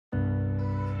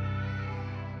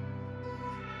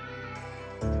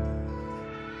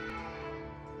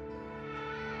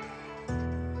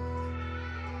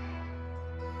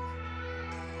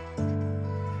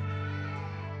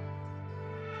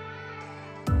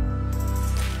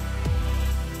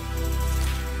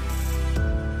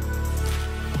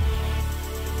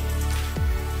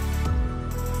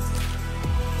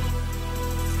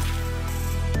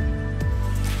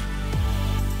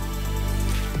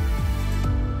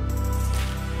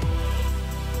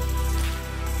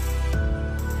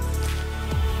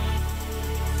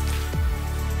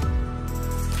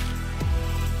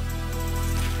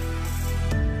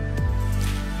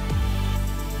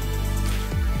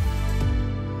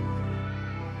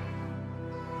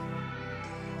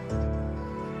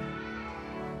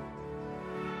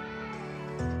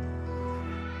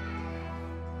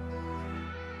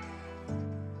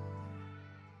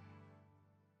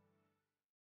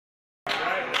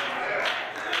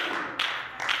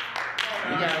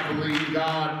to believe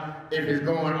God if it's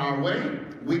going our way.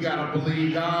 We got to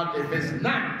believe God if it's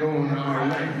not going our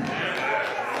way.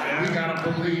 We got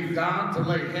to believe God to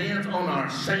lay hands on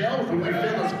ourselves when we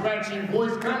feel a scratching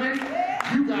voice coming.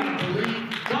 You got to believe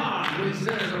God when he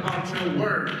says about your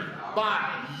word.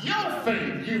 By your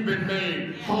faith, you've been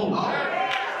made whole.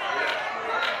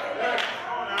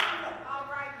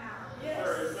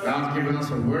 God's given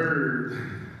us a word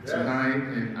tonight,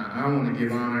 and I want to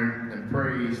give honor and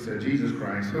praise to Jesus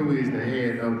Christ, who is the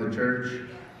head of the church.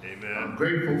 Amen. I'm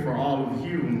grateful for all of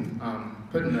you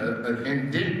putting an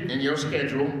indent in your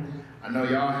schedule. I know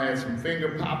y'all had some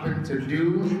finger popping to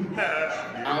do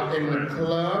out in the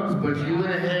clubs, but you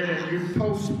went ahead and you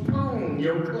postponed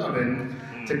your clubbing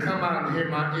to come out and hear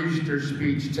my Easter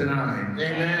speech tonight.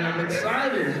 Amen. I'm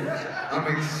excited.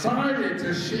 I'm excited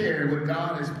to share what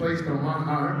God has placed on my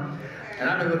heart. And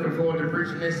I've been looking forward to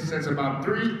preaching this since about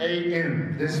 3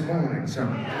 a.m. this morning. So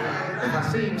if I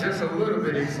seem just a little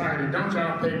bit excited, don't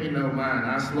y'all pay me no mind.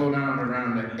 I slow down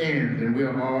around the end and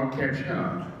we'll all catch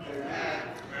up.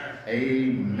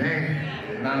 Amen.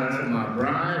 And now to my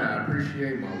bride, I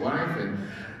appreciate my wife and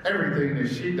everything that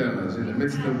she does. In the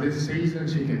midst of this season,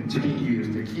 she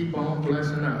continues to keep on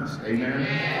blessing us. Amen.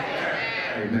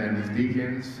 Amen. These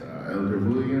deacons, Elder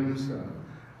Williams,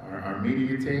 our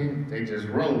media team, they just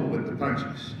roll with the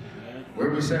punches. Where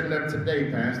we setting up today,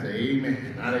 Pastor?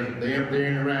 Amen. Now they up there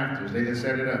in the rafters. They just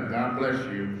set it up. God bless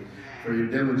you for your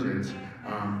diligence.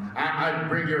 I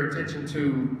bring your attention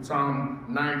to Psalm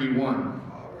 91.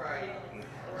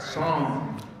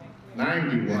 Psalm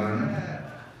 91.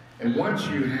 And once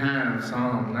you have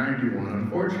Psalm 91,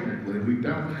 unfortunately, we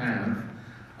don't have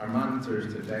our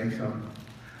monitors today. So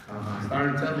I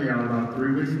started telling y'all about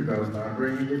 3 weeks ago, start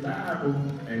bringing your Bible.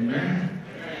 Amen.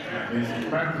 And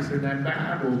practicing that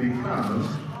Bible because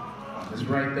it's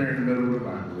right there in the middle of the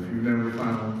Bible. If you've never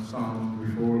found Psalm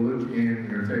before, look in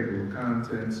your table of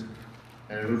contents,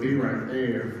 and it'll be right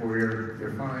there for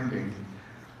your finding.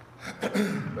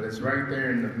 But it's right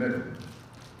there in the middle.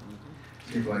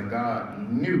 Seems like God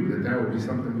knew that would be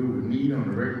something we would need on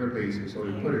a regular basis, so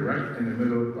he put it right in the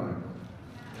middle of the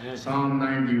Bible. Psalm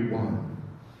 91.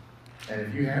 And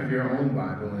if you have your own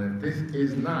Bible, and if this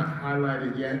is not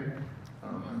highlighted yet,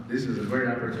 this is a great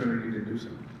opportunity to do so.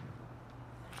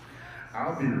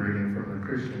 I'll be reading from the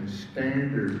Christian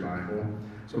Standard Bible.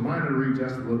 So mine will read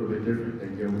just a little bit different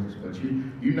than yours, but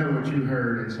you know what you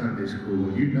heard in Sunday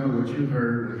school. You know what you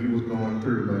heard when you was going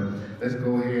through, but let's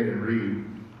go ahead and read.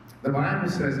 The Bible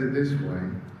says it this way: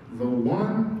 the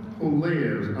one who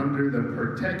lives under the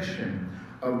protection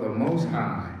of the Most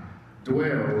High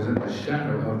dwells in the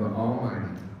shadow of the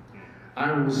Almighty.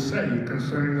 I will say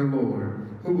concerning the Lord,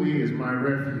 who is my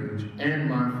refuge and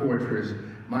my fortress,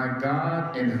 my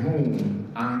God in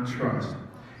whom I trust.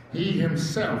 He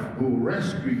himself will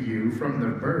rescue you from the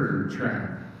bird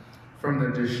trap, from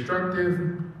the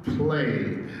destructive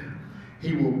plague.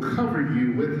 He will cover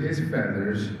you with his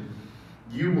feathers.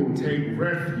 You will take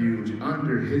refuge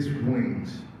under his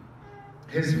wings.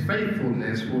 His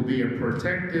faithfulness will be a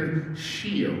protective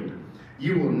shield.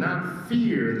 You will not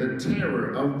fear the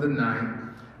terror of the night,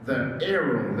 the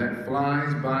arrow that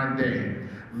flies by day,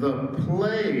 the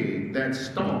plague that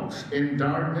stalks in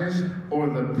darkness, or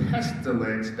the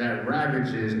pestilence that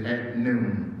ravages at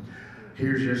noon.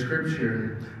 Here's your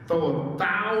scripture. Though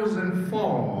 1,000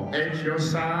 fall at your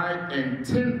side and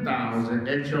 10,000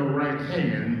 at your right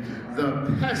hand,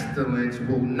 the pestilence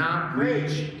will not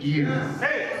reach you.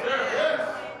 Hey,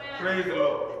 praise the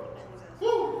Lord.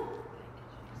 Woo.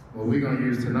 What we're going to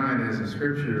use tonight as a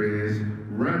scripture is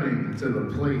running to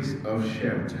the place of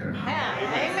shelter.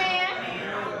 Amen.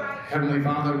 Heavenly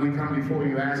Father, we come before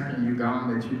you asking you, God,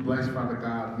 that you bless, Father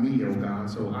God, me, oh God,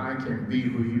 so I can be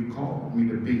who you called me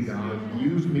to be, God.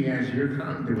 Use me as your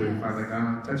conduit, Father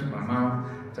God. Touch my mouth,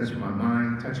 touch my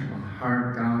mind, touch my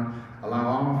heart, God. Allow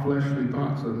all fleshly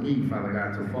thoughts of me, Father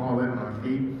God, to fall at my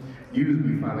feet. Use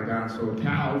me, Father God, so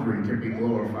Calvary can be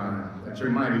glorified, that your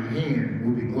mighty hand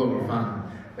will be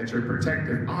glorified, that your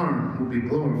protective arm will be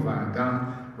glorified,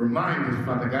 God. Remind us,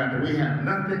 Father God, that we have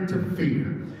nothing to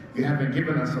fear. You haven't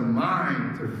given us a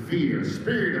mind to fear, a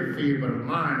spirit of fear, but a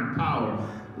mind of power,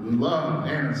 love,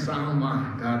 and a sound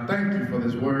mind. God, thank you for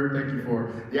this word. Thank you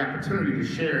for the opportunity to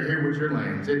share here with your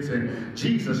lambs. It's in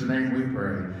Jesus' name we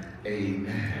pray.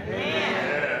 Amen.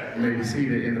 Amen. You may be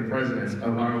seated in the presence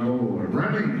of our Lord,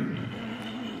 running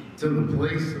to the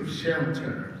place of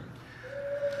shelter.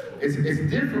 It's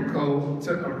difficult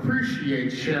to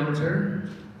appreciate shelter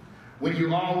when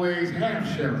you always have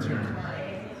shelter.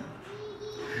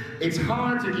 It's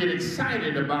hard to get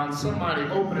excited about somebody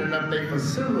opening up their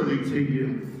facility to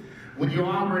you when you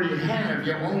already have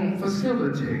your own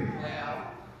facility.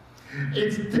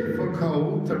 It's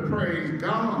difficult to praise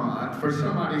God for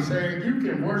somebody saying you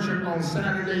can worship on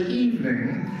Saturday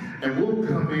evening and we'll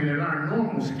come in at our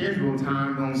normal scheduled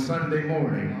time on Sunday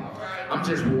morning. I'm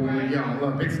just warming y'all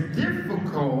up. It's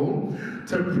difficult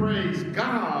to praise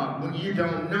God when you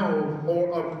don't know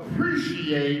or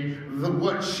appreciate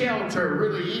what shelter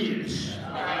really is.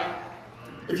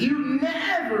 If you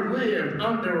never lived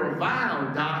under a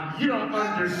viaduct, you don't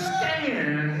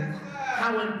understand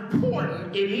how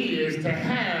important it is to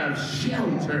have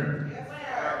shelter.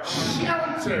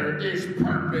 Shelter is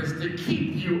purpose to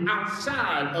keep you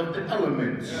outside of the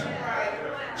elements.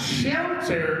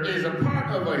 Shelter is a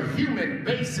part of a human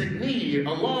basic need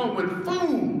along with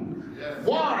food,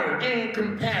 water, and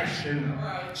compassion.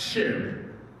 Shelter.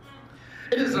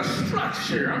 It is a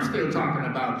structure. I'm still talking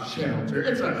about shelter.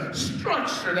 It's a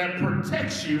structure that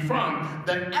protects you from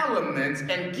the elements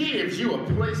and gives you a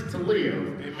place to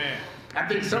live. Amen. I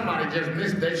think somebody just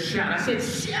missed that shot. I said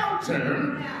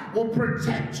shelter will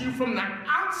protect you from the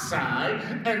outside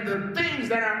and the things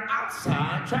that are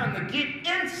outside trying to get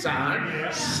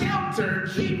inside. Shelter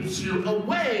keeps you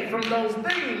away from those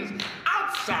things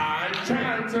outside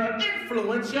trying to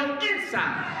influence your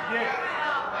inside.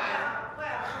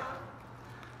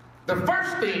 The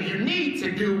first thing you need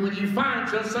to do when you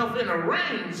find yourself in a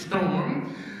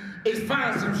rainstorm is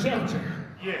find some shelter.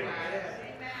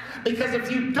 Because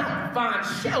if you don't find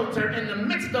shelter in the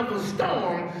midst of a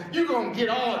storm, you're going to get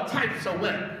all types of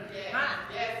wet.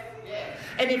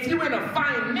 And if you're in a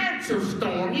financial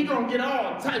storm, you're going to get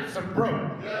all types of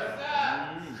broke.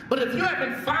 But if you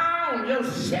haven't found your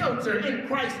shelter in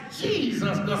Christ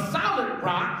Jesus, the solid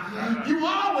rock, you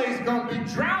always going to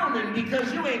be drowning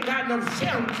because you ain't got no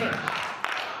shelter.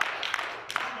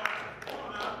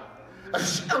 A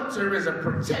shelter is a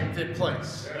protected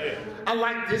place. I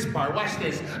like this part. Watch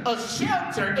this. A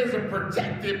shelter is a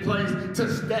protected place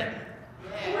to stay.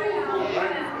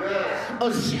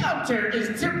 A shelter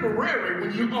is temporary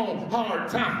when you're on hard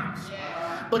times.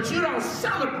 But you don't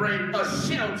celebrate a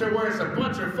shelter where it's a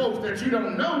bunch of folks that you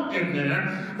don't know in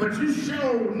there, but you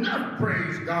show enough,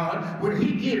 praise God, when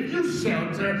he gives you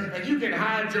shelter and you can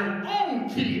hide your own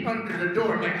key under the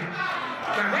doormat.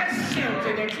 Now that's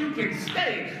shelter that you can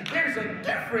stay. There's a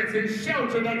difference in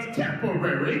shelter that's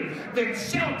temporary than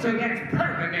shelter that's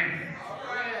permanent.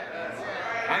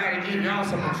 I gotta give y'all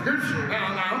some scripture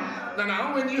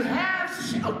now, when you have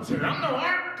shelter, I'm no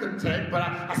architect, but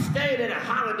I stayed at a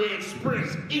Holiday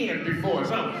Express Inn before,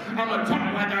 so I'm gonna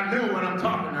talk like I know what I'm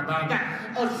talking about.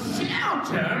 A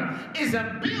shelter is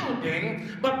a building,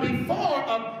 but before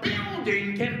a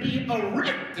building can be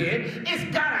erected, it's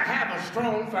gotta have a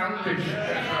strong foundation.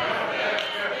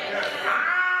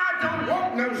 I don't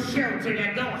want no shelter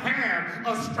that don't have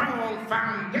a strong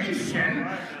foundation,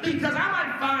 because I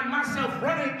might find myself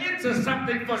running into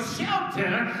something for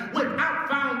shelter without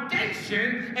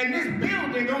foundation, and this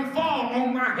building gonna fall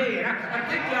on my head. I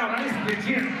think y'all missed the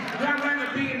gym. Y'all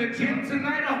rather be in the gym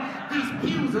tonight, or these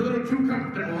pews a little too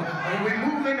comfortable, or we're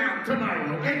moving out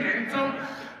tomorrow. Amen. So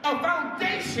a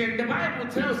foundation, the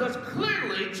Bible tells us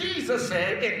clearly, Jesus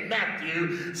said in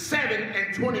Matthew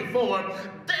 7:24,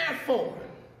 therefore,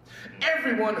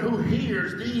 everyone who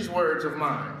hears these words of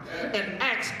mine and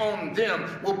acts on them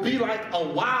will be like a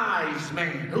wise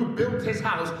man who built his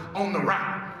house on the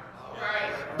rock.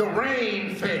 The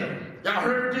rain fell. Y'all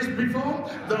heard this before?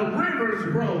 The rivers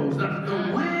rose.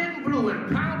 The wind blew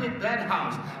and pounded that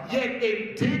house. Yet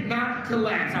it did not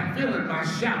collapse. I'm feeling my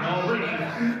shout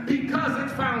already. Because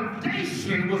its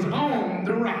foundation was on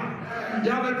the rock.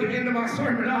 Y'all at the end of my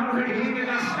sermon already ended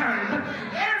our sermon.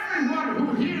 Everyone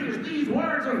who hears these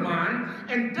words of mine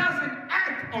and doesn't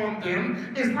act on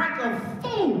them is like a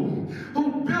fool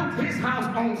who built his house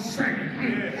on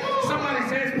sand. Somebody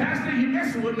says, Pastor, you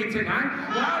messing with me tonight.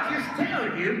 Well, I'll just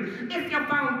tell you, if your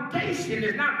foundation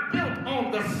is not built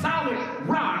on the solid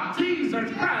rock, Jesus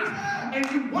Christ, and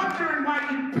you wondering why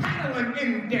you paddling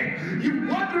in debt, you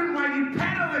wondering why you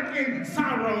paddling in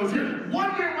sorrows, you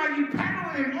wondering why you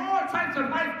paddling in all types of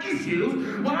life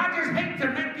issues, well, I just hate to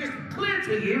make this clear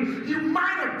to you, you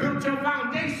might have built your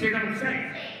foundation on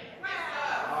sand.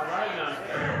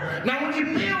 Now, when you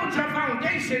build your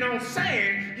foundation on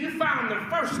sand, you find the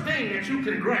first thing that you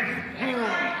can grab.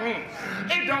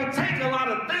 It don't take a lot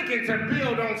of thinking to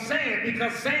build on sand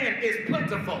because sand is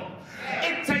plentiful.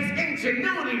 It takes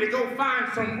ingenuity to go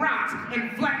find some rocks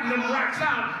and flatten them rocks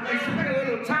out and spend a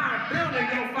little time building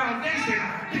your foundation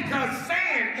because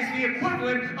sand is the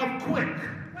equivalent of quick.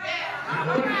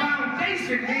 But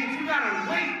foundation means you got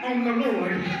to wait on the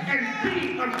Lord and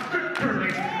be of good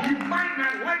courage. You might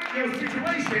not like your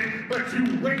situation, but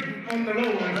you waiting on the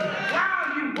Lord.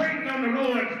 While you waiting on the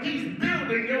Lord, He's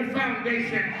building your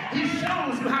foundation. He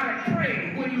shows you how to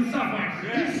pray when you suffer.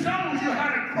 He shows you how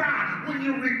to cry when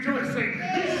you're rejoicing.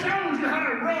 He shows you how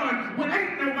to run when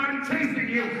ain't nobody chasing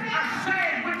you. I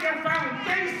said when your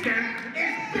foundation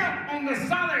is built on the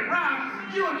solid rock,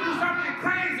 you'll do something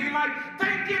crazy like,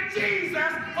 thank you,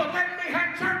 Jesus, for letting me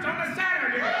have church on a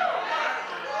Saturday.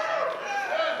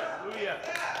 Hallelujah.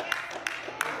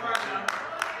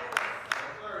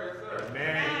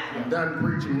 I'm done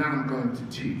preaching, now I'm going to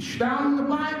teach. Now the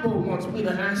Bible wants me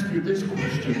to ask you this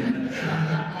question.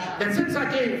 And since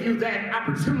I gave you that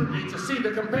opportunity to see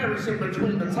the comparison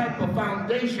between the type of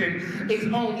foundation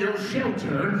is on your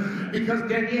shelter, because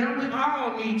Danielle, we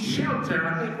all need shelter.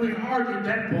 I think we've argued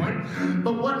that point.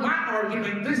 But what my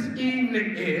argument this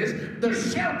evening is, the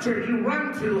shelter you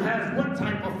run to has what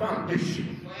type of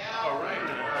foundation? All right.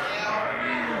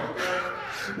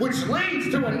 Which leads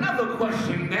to another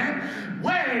question then.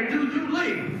 Where do you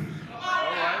live?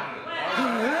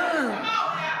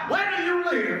 Where do you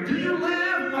live? Do you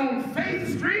live on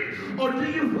Faith Street or do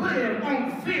you live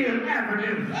on Field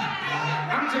Avenue?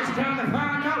 I'm just trying to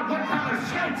find out what kind of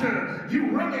shelter you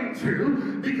run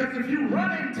into, because if you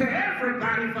run into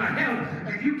everybody for help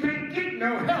and you can't get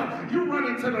no help, you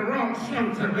run into the wrong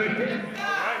shelter, baby.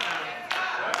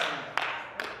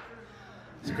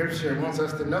 Scripture wants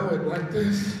us to know it like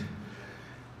this,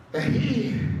 that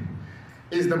He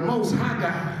is the Most High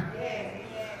God.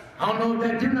 I don't know if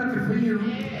that do nothing for you,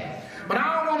 but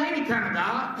I don't want any kind of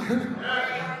God.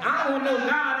 I don't want no God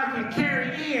I can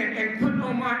carry in and put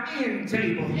on my end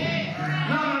table. No.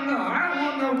 I don't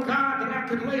want no God that I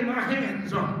can lay my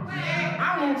hands on.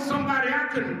 I want somebody I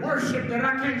can worship that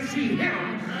I can't see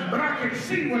Him, but I can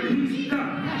see what He's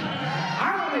done.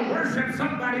 I want to worship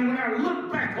somebody when I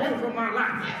look back over my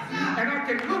life, and I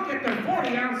can look at the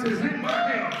 40 ounces in my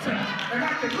hands, and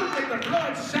I can look at the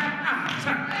bloodshot eyes,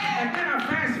 and then I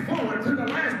fast forward to the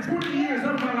last 20 years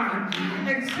of my life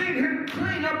and seen Him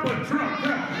clean up a drunk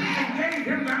and gave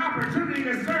him the opportunity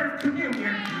to serve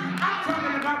communion. I'm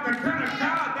talking about the kind of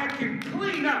God that can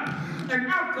clean up an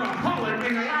alcoholic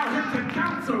and allow him to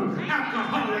counsel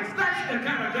alcoholics. That's the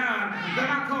kind of God that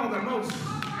I call the most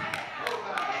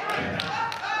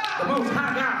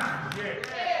High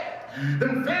God.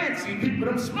 Them fancy people,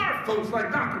 them smart folks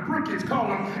like Dr. Brookins call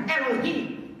them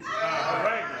Elohim.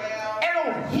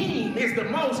 Elohim is the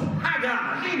Most High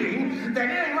God, meaning that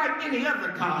it ain't like any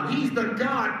other God. He's the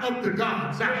God of the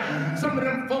gods. Some of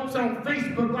them folks on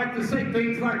Facebook like to say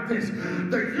things like this: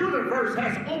 the universe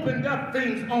has opened up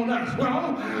things on us.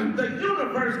 Well, the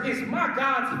universe is my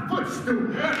God's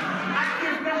footstool. I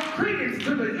give no credence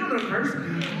to the universe.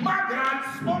 My God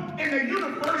spoke in the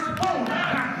universe form.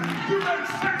 You make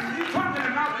certain you're talking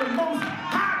about the Most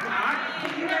High God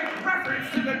when you make reference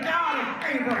to the God of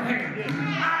Abraham,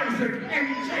 Isaac, and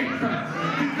Jacob,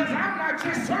 because I'm not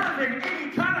just serving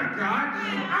any kind of God.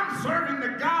 I'm serving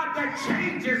the God that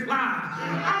changes lives.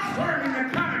 I'm serving the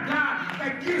kind of God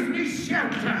that gives me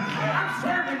shelter. I'm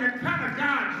serving the kind of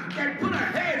God that put a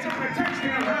hedge of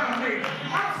protection around me.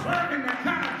 I'm serving the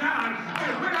kind of God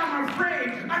that when I'm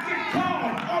afraid, I can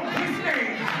call on His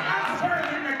name. I'm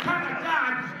serving the kind of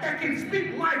God that can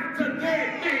speak life to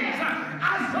dead things.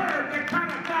 I serve the kind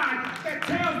of God that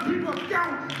tells people,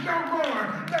 don't no more.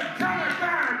 The kind of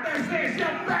God that says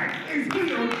your back is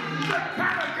healed. The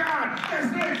kind of God that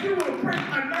says you will break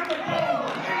another bone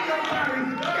in your body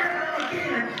never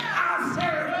again. I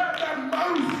serve the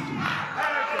most.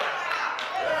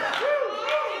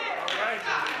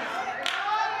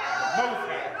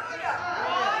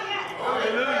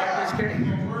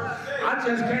 I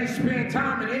just can't spend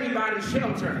time in anybody's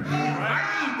shelter. I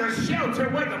need the shelter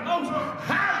where the Most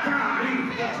High God is.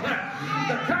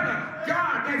 The kind of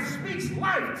God that speaks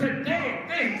life to dead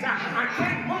things. I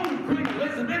can't move, Queen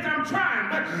Elizabeth, I'm trying,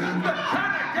 but the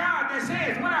kind of God that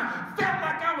says when I felt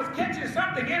like I was catching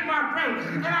something in my throat,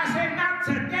 and I said, not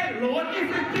today, Lord, if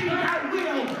it be thy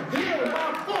will, heal my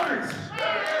voice.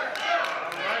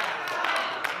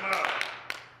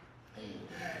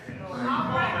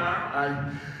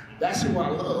 That's who I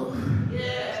love.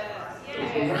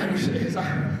 The writer says, I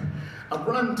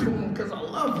run to Him because I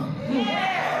love Him.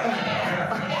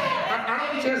 I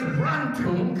don't just run to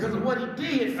Him because of what He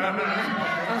did for me.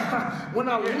 When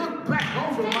I look back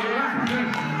over my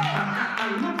life, I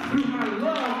look through my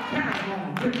love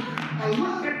catalog. I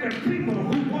look at the people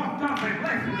who walked off and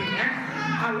left me.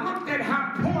 I looked at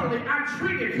how poorly I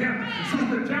treated him,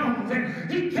 Sister Jones,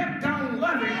 and He kept on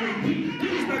loving me.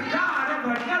 He's the God of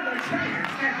of another chance.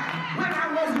 When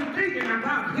I wasn't thinking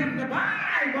about him, the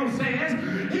Bible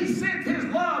says he sent his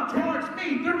love towards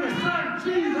me through his son,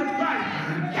 Jesus Christ.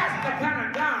 That's the kind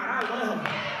of God I love.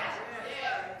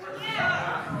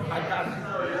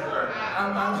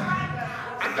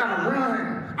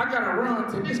 I gotta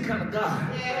run to this kind of God.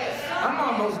 I'm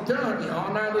almost done,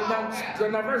 y'all.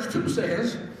 Now verse 2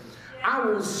 says, I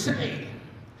will say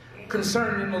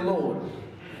concerning the Lord,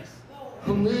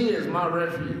 who is my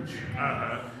refuge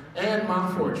and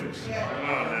my fortress,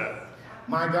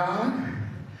 my God,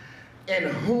 in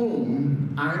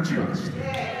whom I trust.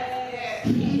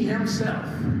 He himself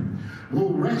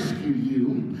will rescue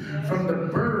you from the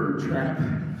bird trap,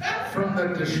 from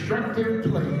the destructive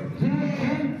plague.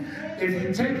 If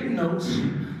you're taking notes,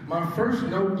 my first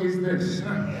note is this: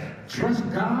 trust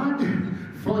God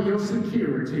for your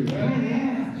security.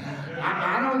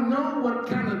 I don't know what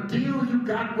kind of deal you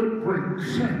got with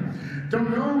Brinks.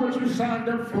 Don't know what you signed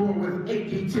up for with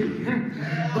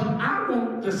ADT. But I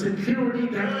want the security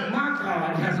that my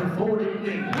God has afforded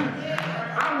me.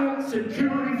 I want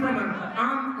security from an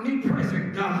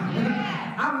omnipresent God.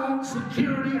 I want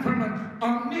security from an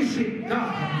omniscient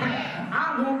God.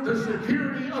 I want the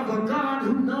security of a God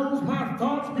who knows my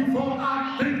thoughts before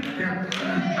I think them.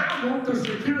 I want the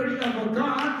security of a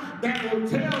God that will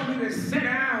tell me to sit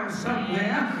down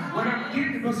somewhere when I'm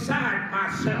getting beside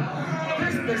myself.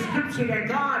 This is the scripture that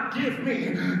God gives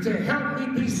me to help me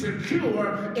be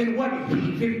secure in what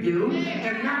he can do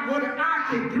and not what I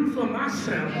can do for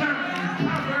myself. Now,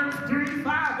 Proverbs 3,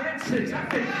 5, and 6. I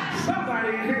think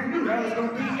somebody here knew that was going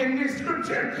to be in this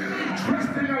scripture.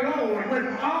 Trust in the Lord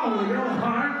with all your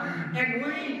heart and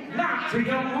lean not to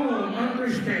your own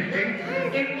understanding.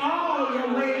 In all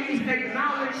your ways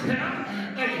acknowledge him,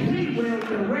 and he will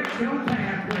direct your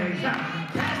pathways.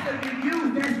 Pastor, you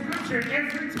use that scripture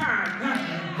every time.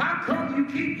 How come you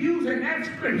keep using that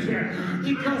scripture?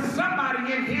 Because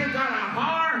somebody in here got a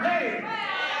hard head.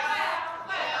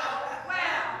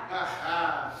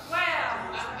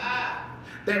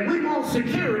 That we want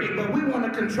security, but we want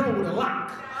to control the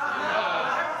lock.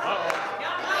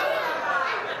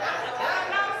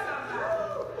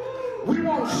 We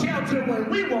want shelter when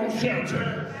we want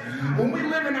shelter. When we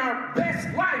live in our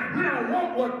best life, we don't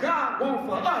want what God wants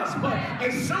for us. But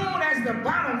as soon as the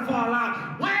bottom fall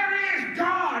out, where is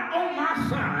God on my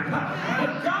side?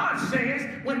 But God says,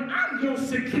 when I'm your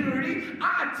security,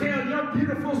 I tell your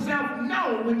beautiful self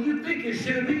no when you think it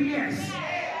should be yes.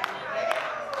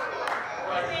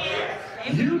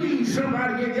 You need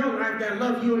somebody in your life that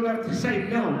loves you enough to say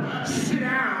no. Sit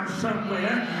down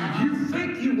somewhere. You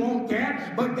think you want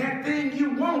that, but that thing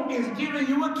you want is giving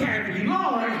you a cavity.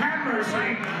 Lord, have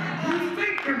mercy. You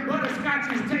think your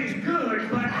butterscotches taste good,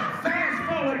 but fast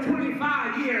forward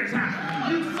 25 years,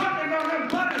 you fucking on them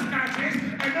butterscotches,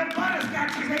 and them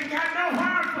butterscotches ain't got no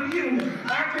heart for you.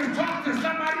 I can talk to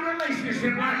somebody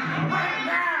relationship like right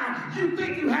now. You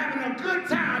think you having a good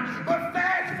time, but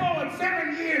fast forward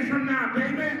 7 years from now,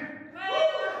 baby.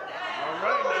 All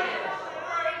right,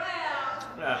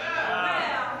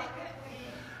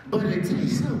 But it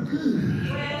tastes so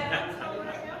good.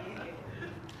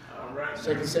 all right.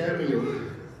 2 Samuel.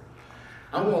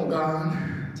 I want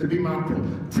God to be my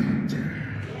protector.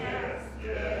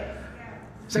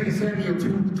 2 Samuel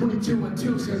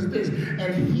 22:2 says this,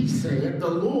 and he said, the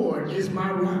Lord is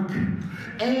my rock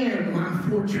and my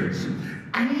fortress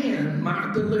and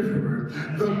my deliverer,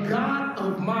 the God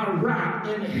of my rock,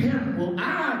 in him will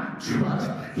I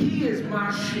trust. He is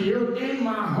my shield and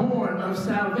my horn of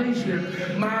salvation,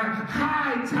 my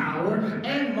high tower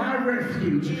and my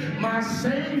refuge, my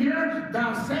Savior,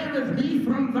 thou savest me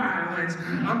from violence.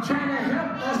 I'm trying to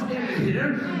help us in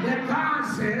here that God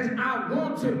says, I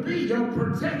want to be your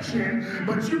protection,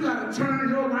 but you got to turn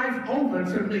your life over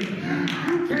to me.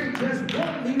 You can't just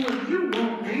want me when you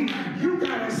want me. You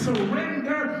got to surrender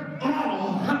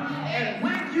all. And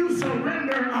when you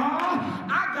surrender all,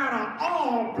 I got an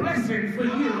all blessing for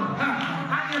you.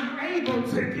 I am able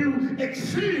to do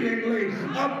exceedingly,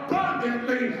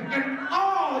 abundantly, and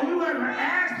all you ever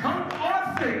ask, hope, or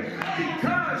think,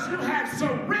 because you have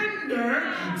surrendered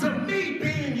to me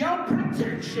being your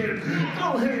protection.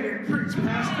 Go ahead and preach,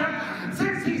 Pastor.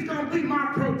 Since he's going to be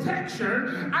my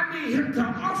protection, I need him to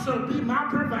also be my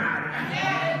provider.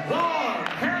 Lord,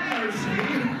 have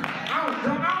mercy. I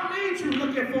don't need you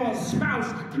looking for a spouse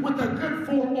with a good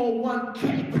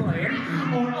 401k plan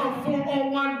or a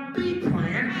 401b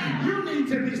plan. You need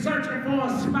to be searching for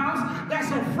a spouse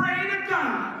that's afraid of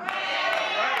God.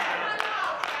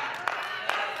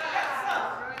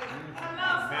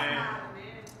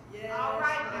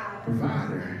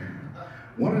 Provider.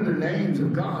 One of the names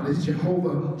of God is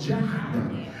Jehovah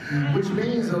Jireh, which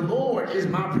means the Lord is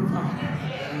my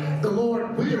provider. The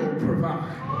Lord will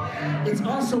provide. It's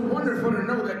also wonderful to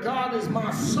know that God is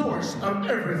my source of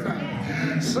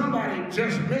everything. Somebody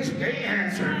just missed the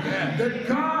answer. That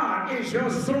God is your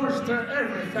source to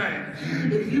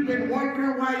everything. If you've been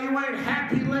wondering why you ain't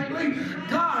happy lately,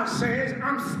 God says,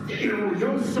 I'm still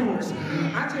your source.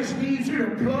 I just need you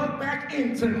to plug back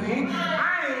into me.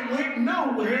 I ain't went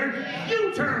nowhere.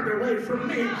 You turned away from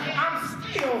me. I'm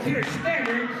still here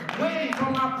standing, waiting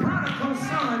for my prodigal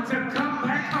son to come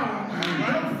back home.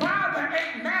 Your father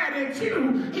ain't mad at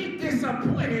you. He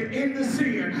disappointed in the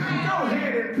sin. Go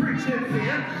ahead and preach it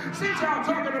here. Since y'all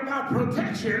talking about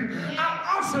protection,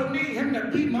 I also need him to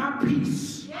be my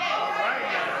peace.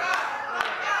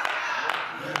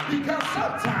 Because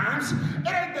sometimes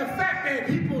it ain't the fact that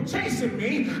people chasing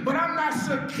me, but I'm not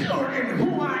secure in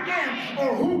who I am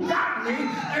or who got me,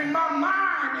 and my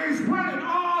mind is running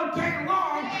all day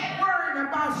long worrying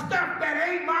about stuff that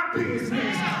ain't my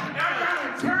business. I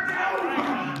gotta turn it over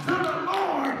to the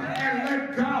Lord and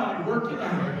let God work it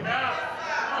out.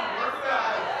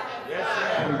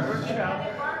 Work it out.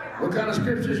 What kind of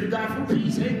scriptures you got for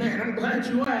peace? Amen. I'm glad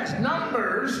you asked.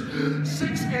 Numbers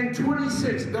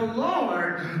 6:26. The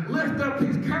Lord lift up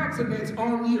his countenance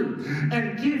on you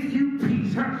and give you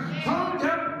peace. Hold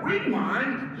up,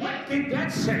 rewind. What did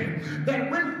that say? That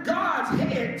when God's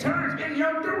head turns in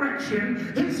your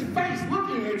direction, his face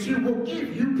looking at you will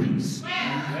give you peace.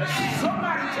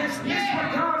 Somebody just missed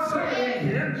what God said in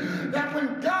here. That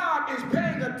when God is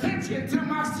paying attention to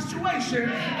my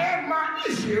situation and my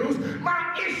issues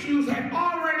have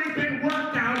already been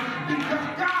worked out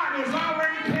because God is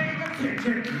already paying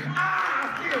attention.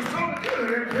 I feel so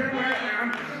good in here right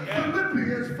now.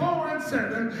 Philippians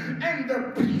 4:7, and the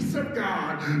peace of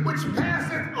God, which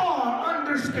passeth all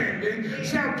understanding,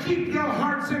 shall keep your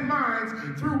hearts and minds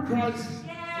through Christ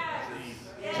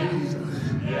Jesus.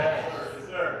 Yes,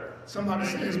 sir. Somebody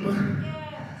says, but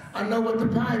I know what the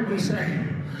Bible says.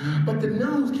 But the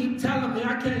news keep telling me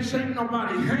I can't shake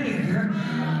nobody's hand.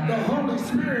 The Holy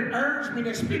Spirit urged me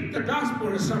to speak the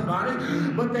gospel to somebody,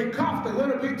 but they coughed a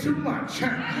little bit too much.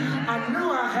 I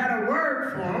knew I had a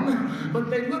word for them,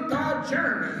 but they looked all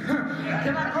German.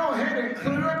 Can I go ahead and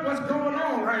clear up what's going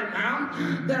on right now?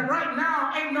 That right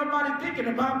now ain't nobody thinking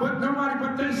about but nobody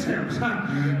but themselves.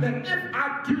 That if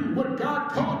I do what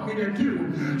God called me to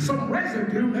do, some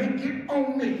residue may get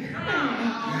on me.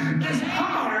 It's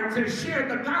hard to share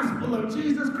the gospel of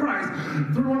Jesus Christ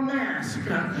through a mask.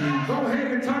 Go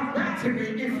ahead and talk back to me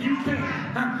if you can.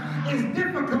 It's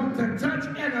difficult to touch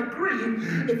and agree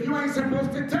if you ain't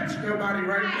supposed to touch nobody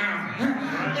right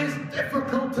now. It's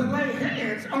difficult to lay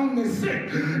hands on the sick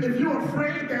if you're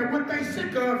afraid that what they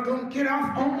sick of gonna get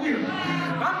off on you.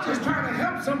 I'm just trying to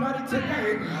help somebody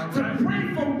today to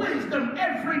pray for wisdom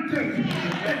every day.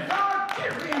 That God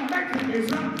give me a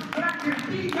mechanism that I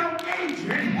can be your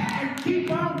agent and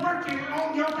keep on working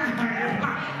on your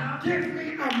behalf. Give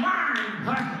me a mind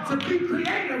to be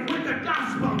creative with the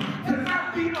gospel, to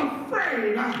not be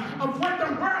afraid of what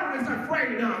the world is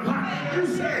afraid of. You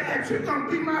said that you're going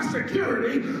to be my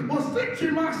security. Well, since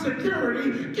you're my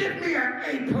security, give me an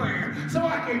A plan so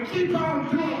I can keep on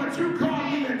doing what you call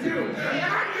me to do. And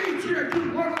I need you to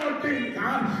do one more thing,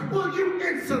 God. Will you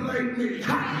insulate me?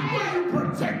 Will you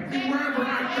protect me wherever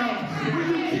I go? Will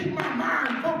you keep my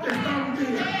mind focused on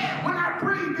thee? When I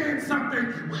breathe in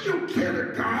something, will you kill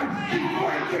it, God,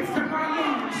 before it gets to my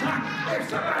lungs? If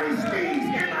somebody sneezes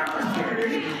in my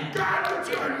vicinity, God, would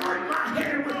you anoint my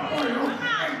head with oil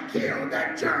and kill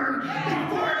that germ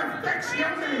before it affects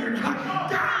your man? God,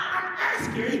 I'm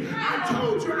asking. I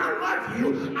told you I love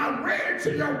you. I ran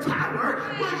to your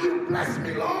tower. Will you bless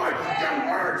me, Lord?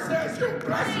 Your word says you'll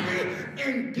bless me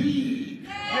indeed.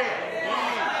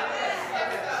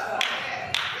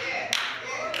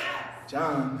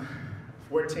 John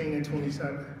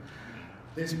 14:27.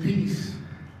 This peace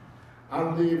I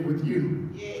live with you.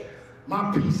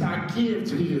 My peace I give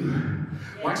to you.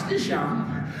 Watch this, y'all.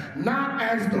 Not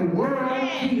as the world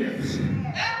gives,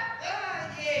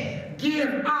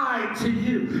 give I to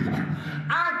you.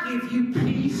 I give you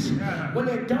peace when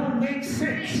it don't make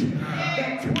sense.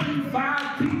 That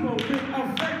 25 people been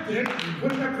affected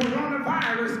with the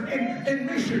coronavirus in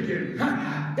Michigan.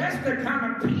 That's the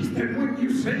kind of peace that when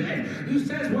you say it, you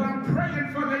says, well, I'm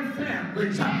praying for their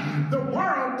families. The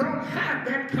world don't have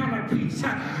that kind of peace.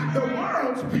 The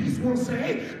world's peace will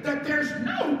say that there's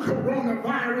no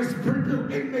coronavirus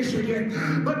prevalent in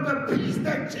Michigan. But the peace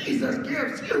that Jesus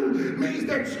gives you means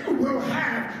that you will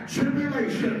have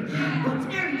tribulation.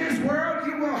 But in this world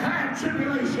you will have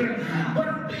tribulation.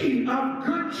 But be of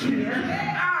good cheer.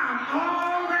 I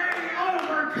already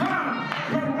overcome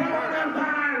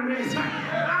coronavirus.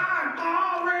 I've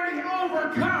already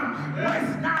overcome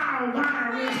West Nile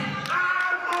virus.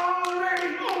 I've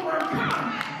already overcome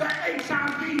the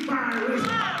HIV virus.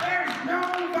 There's no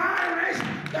virus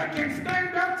that can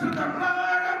stand up to the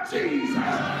blood of Jesus.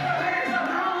 There's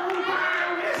no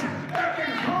virus that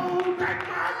can hold back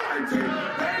my anointing.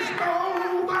 There's no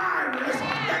virus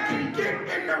that can get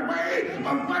in the way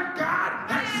of what God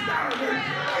has started.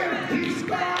 If he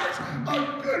starts a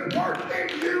good work in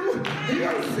you,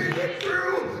 he'll see it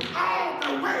through all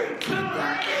the way to the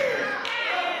end.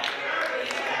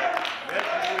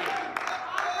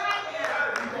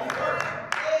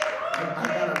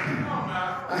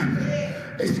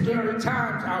 It's scary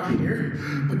times out here,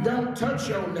 but don't touch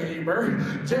your neighbor.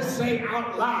 Just say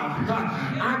out loud,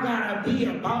 I gotta be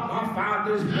about my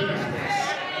Father's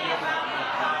business.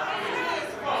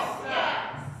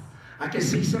 I can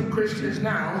see some Christians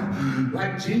now,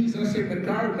 like Jesus in the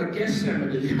Garden of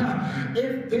Gethsemane.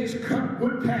 If this cup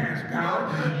would pass,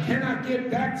 God, can I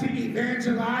get back to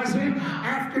evangelizing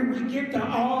after we get the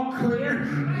all clear?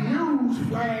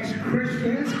 Newsflash,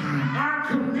 Christians, our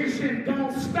commission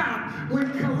don't stop when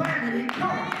calamity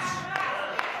comes.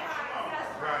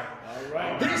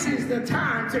 This is the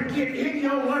time to get in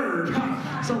your word.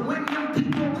 So when them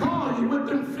people call you with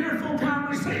them fearful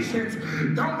conversations,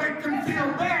 don't make them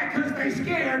feel bad because they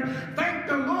scared. Thank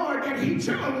the Lord that he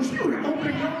chose you to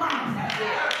open your mouth.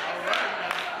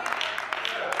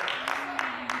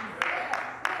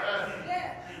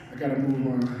 I gotta move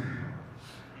on.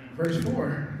 Verse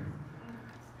 4.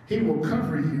 He will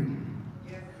cover you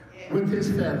with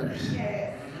his feathers.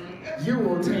 You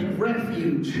will take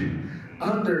refuge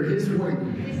under his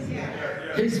wing.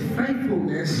 His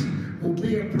faithfulness will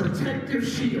be a protective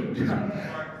shield.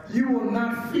 You will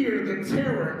not fear the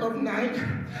terror of night,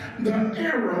 the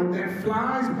arrow that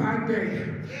flies by day.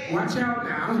 Watch out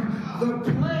now. The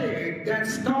plague that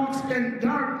stalks in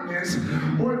darkness,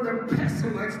 or the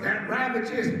pestilence that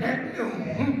ravages at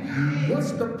noon.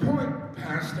 What's the point,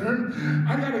 Pastor?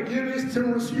 I got to give this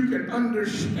to us so you can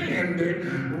understand it.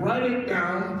 Write it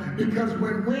down, because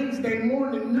when Wednesday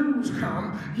morning news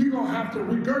come, you're going to have to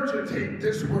regurgitate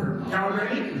this word. Y'all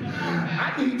ready?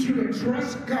 I need you to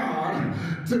trust God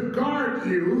to guard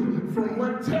you from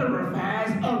what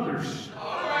terrifies others.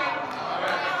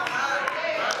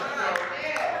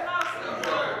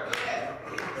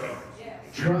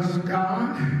 Trust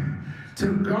God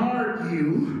to guard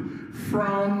you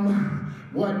from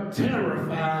what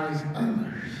terrifies others.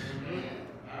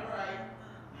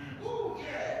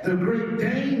 The great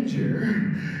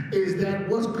danger is that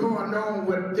what's going on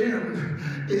with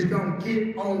them is going to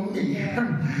get on me.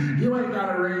 You ain't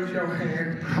got to raise your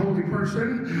hand, holy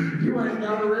person. You ain't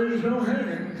got to raise your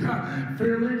hand,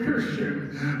 fairly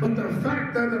Christian. But the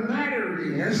fact of the matter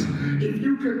is, if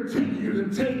you continue to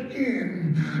take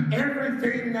in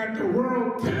everything that the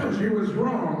world tells you is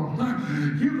wrong,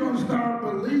 you're going to start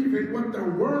believing what the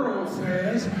world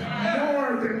says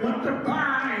more than what the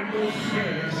Bible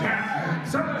says.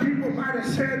 Some people might have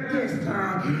said this,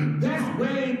 that's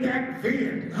way back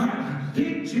then.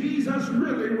 Did Jesus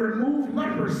really remove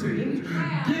leprosy?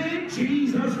 Did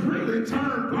Jesus really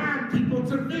turn blind people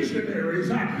to visionaries?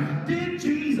 Did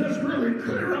Jesus really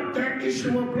clear up that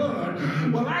issue of blood?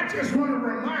 Well, I just want to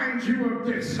remind you of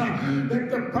this, that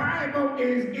the Bible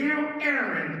is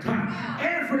inerrant.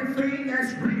 Everything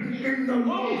that's written in the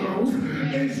Logos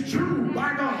is true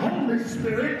by the Holy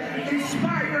Spirit.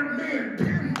 Inspired men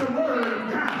penned the Word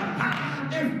of God.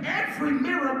 If every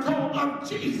miracle of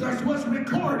Jesus was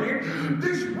recorded,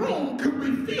 this room could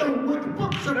be filled with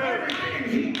books of everything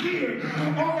he did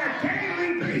on a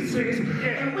daily basis.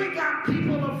 And we got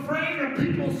people afraid of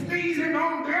people sneezing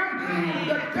on them.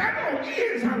 The devil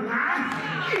is a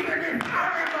lie. Even if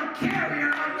I am a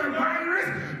carrier of the virus,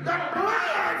 the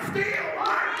blood still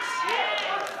works.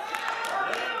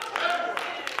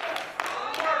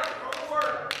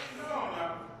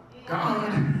 God,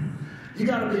 you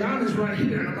got to be honest right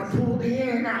here. And I'm going to pull the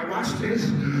end out. Watch this.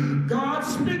 God,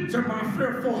 speak to my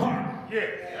fearful heart.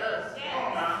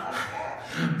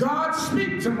 God,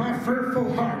 speak to my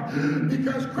fearful heart.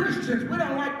 Because Christians, we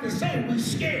don't like to say we're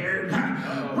scared.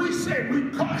 We say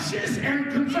we're cautious and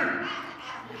concerned.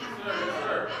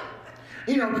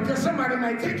 You know, because somebody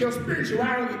might take your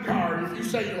spirituality card if you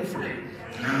say you're free.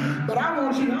 But I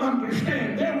want you to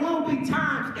understand there will be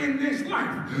times in this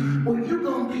life when you're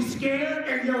going to be scared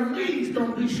and your knees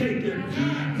going to be shaking.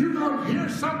 You're going to hear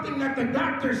something that the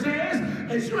doctor says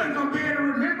and you ain't going to be able to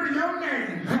remember your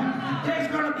name. There's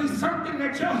going to be something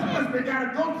that your husband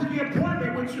got to go to the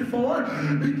appointment with you for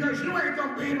because you ain't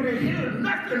going to be able to hear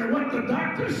nothing of what the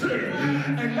doctor said.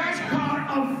 And that's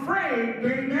called afraid,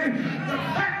 baby. The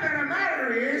fact of the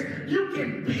matter is you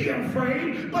can be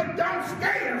afraid, but don't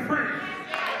stay afraid.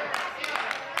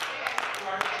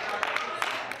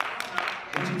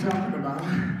 What you talking about?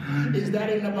 Is that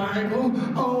in the Bible?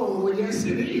 Oh, yes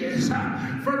it is.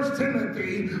 1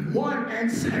 Timothy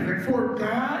 1:7. For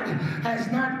God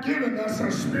has not given us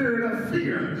a spirit of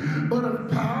fear, but of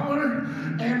power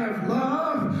and of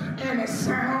love and a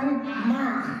sound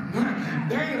mind.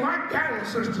 They ain't like that one,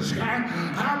 Sister Scott.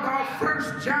 How about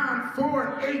 1 John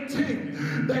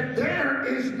 4:18? That there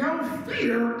is no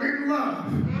fear in love.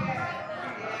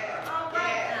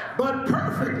 But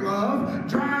perfect love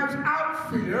drives out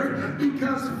fear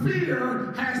because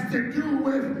fear has to do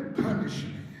with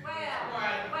punishment.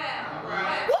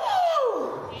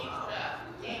 Woo!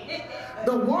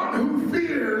 The one who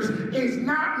fears is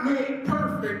not made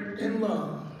perfect in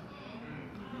love.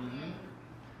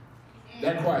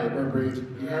 That quiet, Brother Bridge.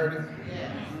 You heard it?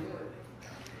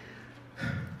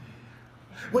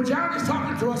 What John is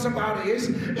talking to us about is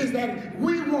that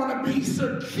we want to be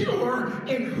secure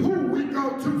in who we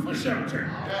go to for shelter.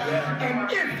 And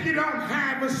if you don't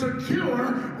have a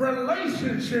secure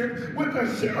relationship with a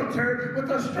shelter,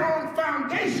 with a strong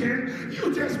foundation,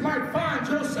 you just might find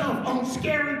yourself on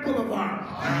Scary Boulevard.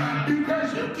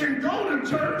 Because you can go to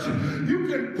church, you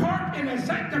can park in a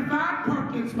sanctified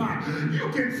parking spot, you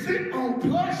can sit on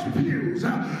plush pews,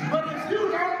 but if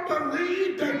you don't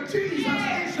believe that Jesus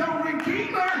is your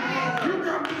Redeemer, you're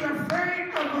going to be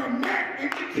afraid of a gnat in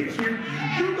the kitchen.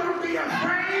 You're going to be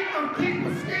afraid of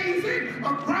people sneezing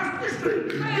across the street.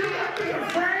 You're going to be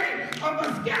afraid of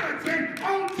a skeleton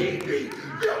on TV.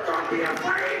 You're going to be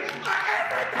afraid of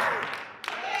everything.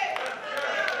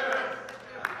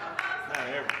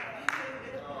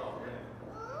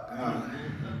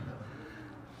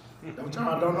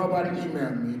 Don't nobody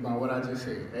email me about what I just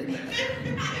said. Amen.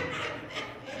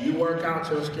 You work out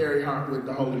your scary heart with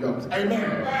the Holy Ghost.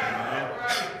 Amen.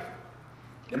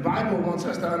 The Bible wants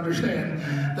us to understand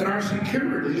that our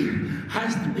security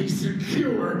has to be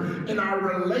secure in our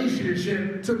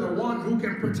relationship to the one who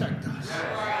can protect us.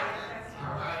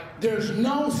 There's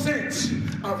no sense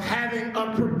of having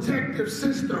a protective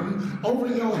system over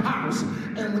your house,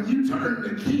 and when you turn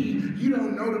the key, you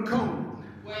don't know the code.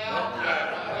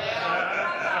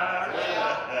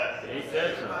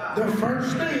 The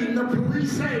first thing the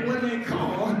police say when they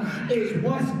call is,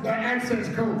 what's the access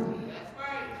code?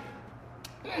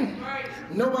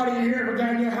 Nobody here ever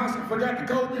got in your house and forgot the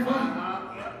code before?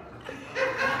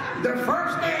 The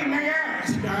first thing they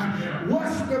ask,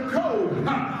 what's the code?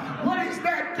 What is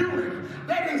that doing?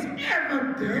 That is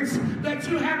evidence that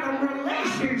you have a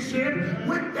relationship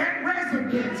with that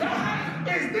residence.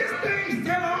 Is this thing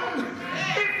still on?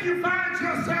 If you find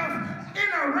yourself in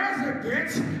a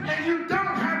residence and you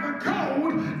don't have a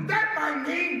code, that might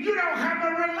mean you don't have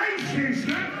a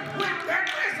relationship with that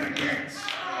residence.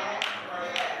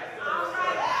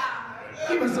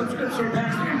 Give us some scripture,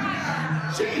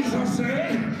 Pastor. Jesus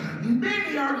said,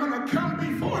 many are going to come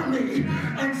before me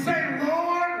and say,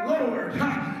 Lord, Lord.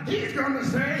 He's going to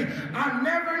say, I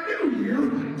never knew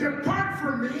you. Depart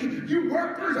from me, you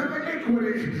workers of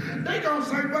iniquity. They're going to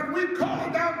say, but we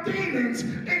called out demons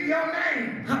in your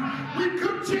name. We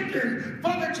cooked chicken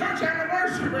for the church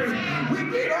anniversary.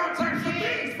 We did all types of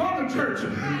things for the church.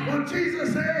 Well,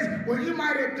 Jesus says, well, you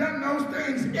might have done those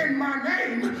things in my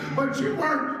name, but you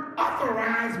weren't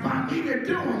authorized by me to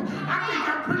do them. I think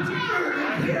I'm preaching good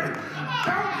in here.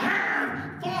 Don't have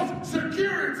false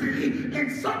security in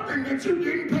something that you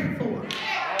didn't pay for. All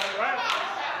right.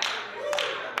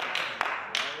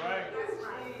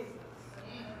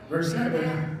 Verse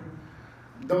 7,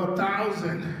 though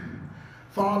 1,000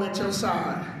 fall at your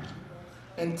side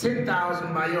and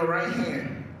 10,000 by your right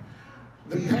hand,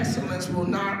 the pestilence will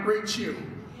not reach you.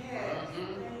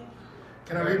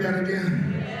 Can I read that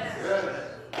again? Yes.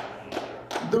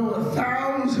 Though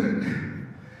 1,000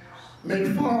 may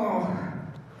fall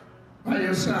by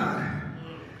your side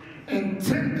and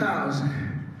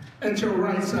 10,000 at your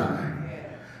right side.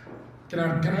 Can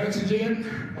I ask again?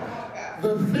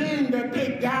 The thing that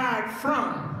they died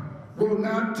from will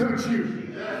not touch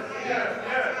you.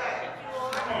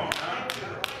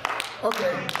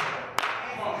 Okay.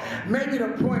 Maybe the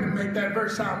point to make that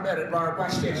verse sound better, Barb.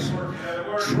 Watch this.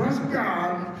 Trust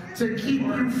God to keep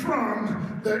you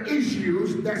from the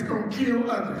issues that's going to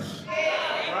kill others.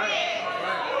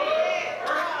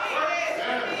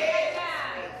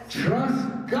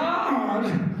 Trust God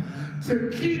to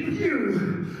keep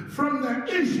you from the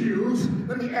issues,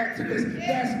 let me add to this,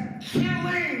 that's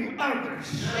killing others.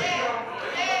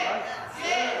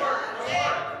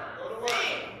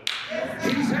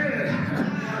 He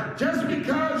said, just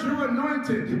because you're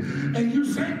anointed and you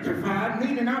sanctified,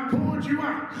 meaning I pulled you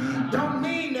out, don't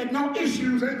mean that no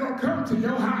issues ain't gonna come to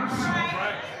your house.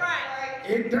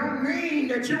 It don't mean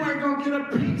that you ain't gonna get a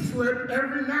pink slip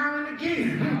every now and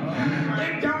again.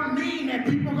 It don't mean that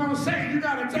people gonna say you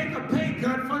gotta take a pay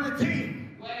cut for the team.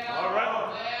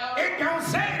 It don't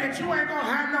say that you ain't gonna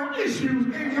have no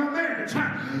issues in your marriage.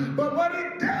 But what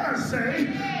it does say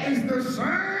is the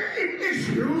same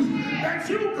issues that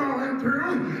you going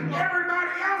through,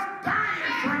 everybody else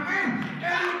dying from it,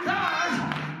 and because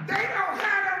they don't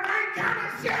have the right kind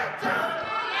of shelter.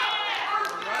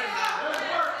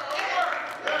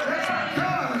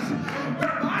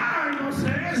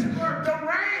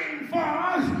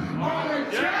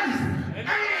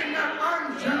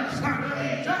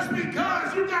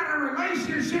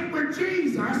 With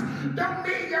Jesus don't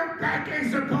mean your back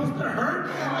ain't supposed to hurt.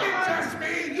 It just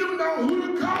means you know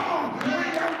who to call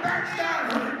when your back's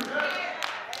not hurt.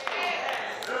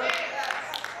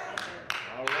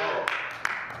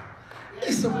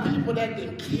 There's some people that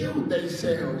can kill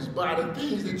themselves by the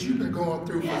things that you've been going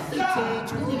through for 15,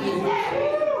 20 years.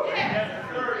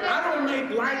 I don't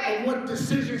make light of what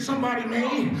decision somebody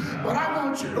made, but I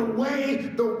want you to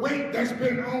weigh the weight that's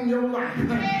been on your life.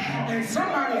 And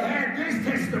somebody had this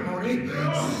testimony.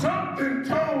 Something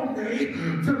told me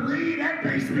to leave that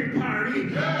basement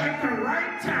party at the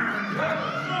right time.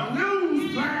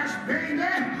 Newsflash, baby.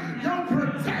 Your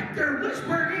protector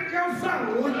whispered in your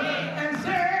soul and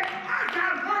said, I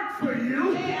got work for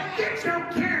you. Get your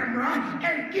camera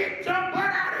and get your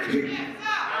butt out of here.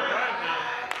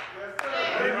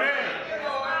 Amen.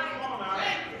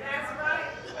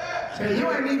 So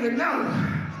you ain't even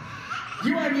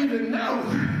know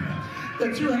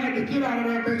that you had to get out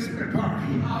of that basement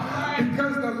party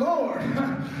because the Lord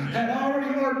had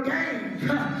already ordained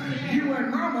you and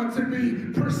Mama to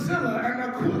be Priscilla and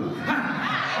Aquila.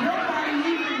 Nobody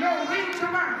even know read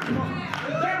your Bible.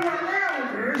 They were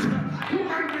elders who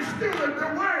understood the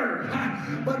word,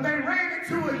 but they ran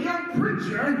into a young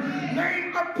preacher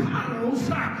named Apollos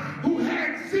who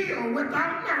had zeal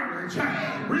without knowledge.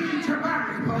 Read your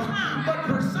Bible. But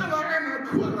Priscilla and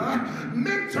Aquila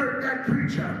mentored that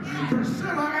preacher.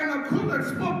 Priscilla and Aquila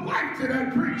spoke life to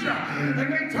that preacher, and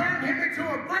they turned him into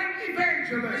a great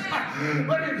evangelist.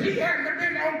 But if he hadn't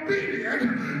been obedient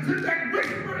to that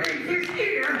whisper in his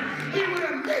ear, he would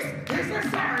have missed his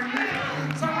assignment.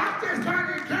 So I'm just trying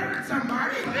to encourage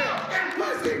somebody. It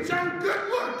wasn't your good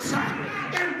looks.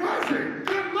 It wasn't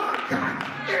good luck.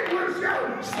 It was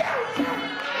your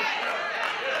shelter.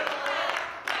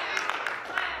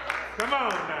 Come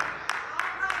on now.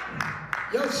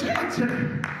 Your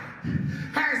shelter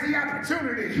has the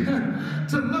opportunity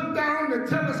to look down the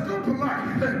telescope of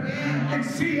life and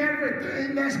see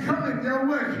everything that's coming your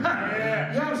way.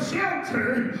 Your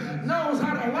shelter knows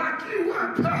how to lock you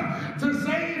up to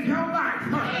save your life.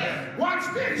 Watch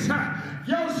this.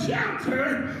 Your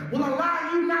shelter will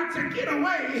allow you not to get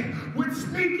away with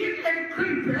sneaking and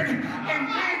creeping, and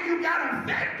then you got a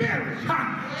fat belly.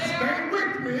 Stay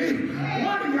with me.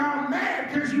 One of y'all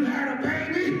mad because you had a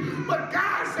baby, but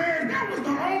God says that was the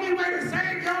only way to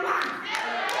save your life.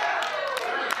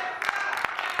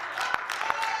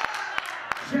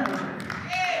 Shelter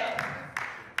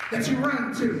that you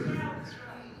run to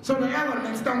so the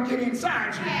elements don't get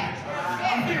inside you.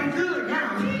 I feel good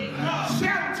now.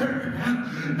 Shelter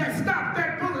that stopped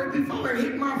that bullet before it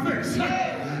hit my face.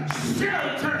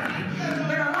 Shelter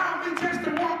that allowed me just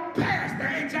to walk past the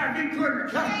HIV clinic.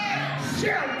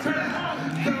 Shelter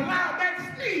that allowed that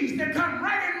sneeze to come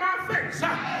right in my face.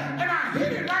 And I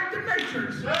hit it like the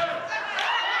Matrix.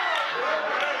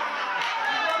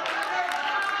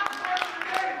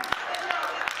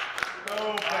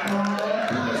 God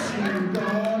bless you.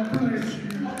 God bless you.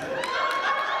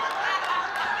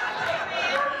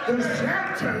 The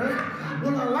shelter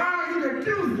will allow you to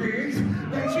do things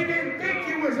that you didn't think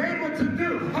you was able to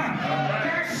do.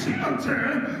 That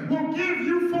shelter will give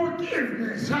you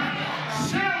forgiveness.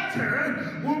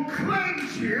 Shelter will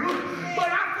cleanse you. But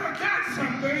I forgot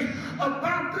something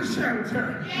about the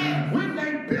shelter. When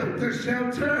they built the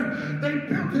shelter, they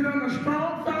built it on a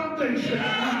strong foundation.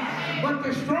 But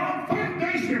the strong foundation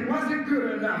foundation wasn't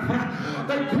good enough.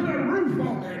 They put a roof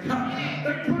on it.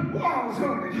 They put walls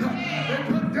on it. They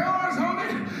put doors on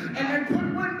it. And they put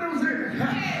windows in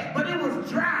it. But it was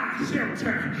dry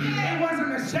shelter. It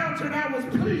wasn't a shelter that was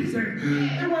pleasing.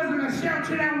 It wasn't a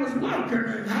shelter that was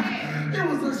welcoming. It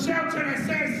was a shelter that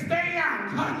said, stay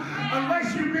out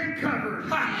unless you've been covered.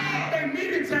 They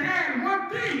needed to add one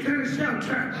thing to the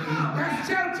shelter. That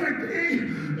shelter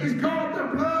thing is called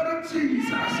the blood of Jesus.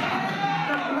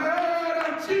 The blood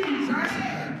of Jesus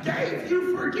gave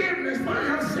you forgiveness for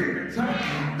your sins.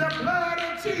 The blood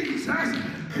of Jesus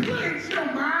cleansed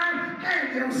your mind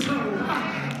and your soul.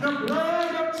 The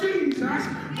blood of Jesus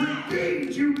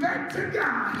redeemed you back to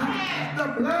God.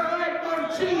 The blood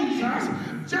of Jesus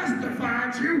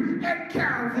justified you at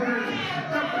Calvary.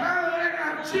 The blood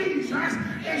of Jesus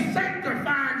is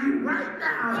sanctifying you right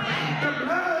now. The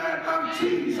blood of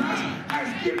Jesus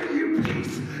has given you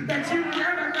peace that you've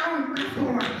never known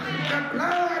before. The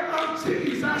blood of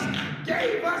Jesus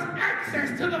gave us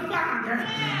access to the Father.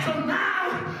 So now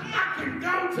I can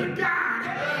go to God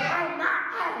on my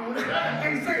own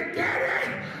and say,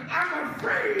 Daddy, I'm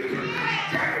afraid.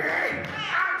 Daddy,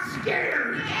 I'm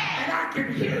scared. And I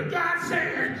can hear God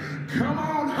saying, come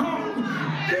on home.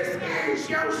 This is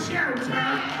your shelter.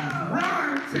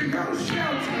 Run to your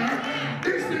shelter.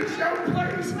 This is your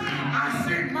place. I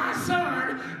sent my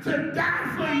son to die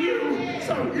for you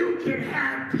so you can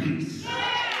have peace.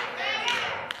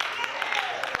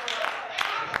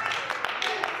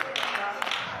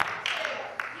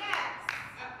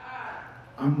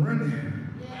 I'm running,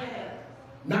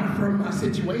 not from my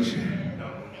situation.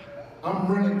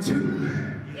 I'm running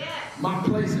to my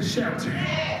place of shelter.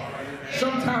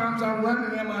 Sometimes I'm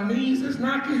running and my knees is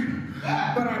knocking,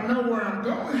 but I know where I'm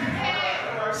going.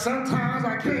 Sometimes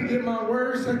I can't get my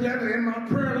words together in my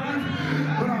prayer life,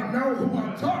 but I know who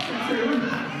I'm talking to.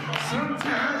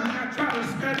 Sometimes when I try to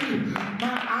study,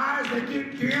 my eyes, they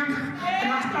get dim,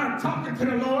 and I start talking to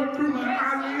the Lord through my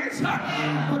eyelids.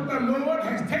 But the Lord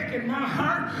has taken my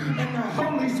heart, and the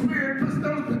Holy Spirit puts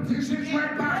those petitions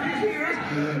right by his ears,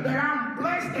 that I'm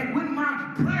blessed that when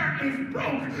my prayer is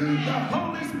broke, the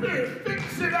Holy Spirit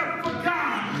fixes it up for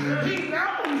God. He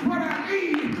knows what I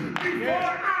need before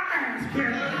I ask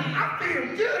him. I feel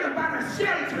good about a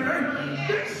shelter.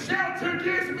 This shelter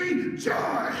gives me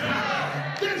joy.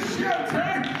 This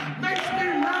shelter makes me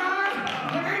run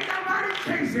when ain't nobody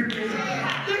chasing me.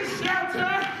 This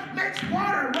shelter makes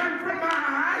water run from my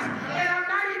eyes and I'm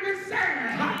not even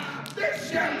sad.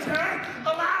 This shelter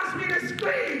allows me to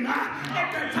scream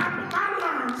at the top of my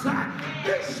lungs.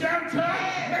 This shelter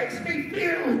makes me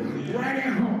feel right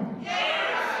at home.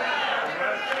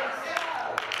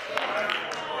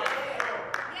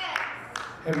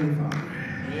 Heavenly Father,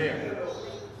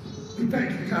 we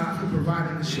thank you, God, for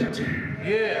providing the shelter.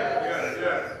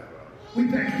 We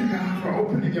thank you, God, for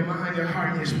opening your mind, your heart,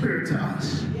 and your spirit to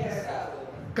us.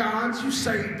 God, you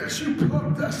saved us. You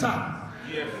plucked us out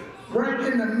right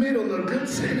in the middle of good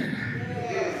sinning.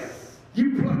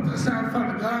 You plucked us out,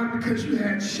 Father God, because you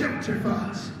had shelter for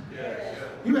us.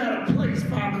 You had a place,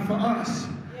 Father, for us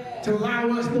to allow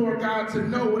us, Lord God, to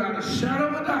know without a shadow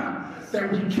of a doubt that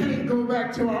we can't go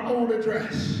back to our old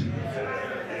address.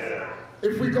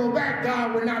 If we go back,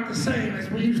 God, we're not the same as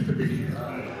we used to be.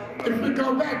 If we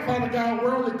go back, Father God,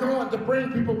 we're only going to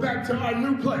bring people back to our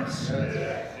new place.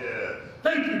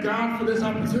 Thank you, God, for this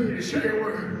opportunity to share your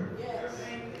word.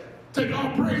 Take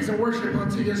all praise and worship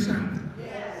unto yourself.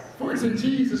 For it's in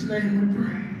Jesus' name we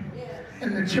pray.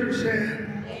 And the church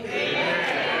said,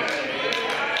 Amen.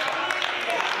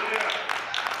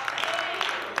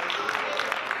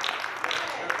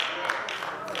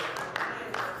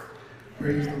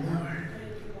 Praise the Lord.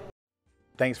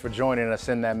 Thanks for joining us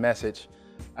in that message.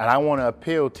 And I want to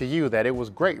appeal to you that it was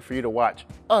great for you to watch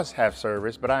us have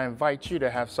service, but I invite you to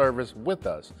have service with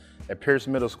us at Pierce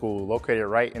Middle School, located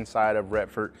right inside of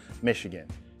Redford, Michigan.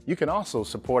 You can also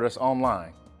support us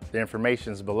online. The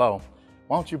information is below.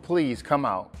 Why don't you please come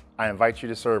out? I invite you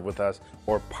to serve with us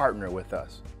or partner with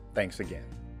us. Thanks again.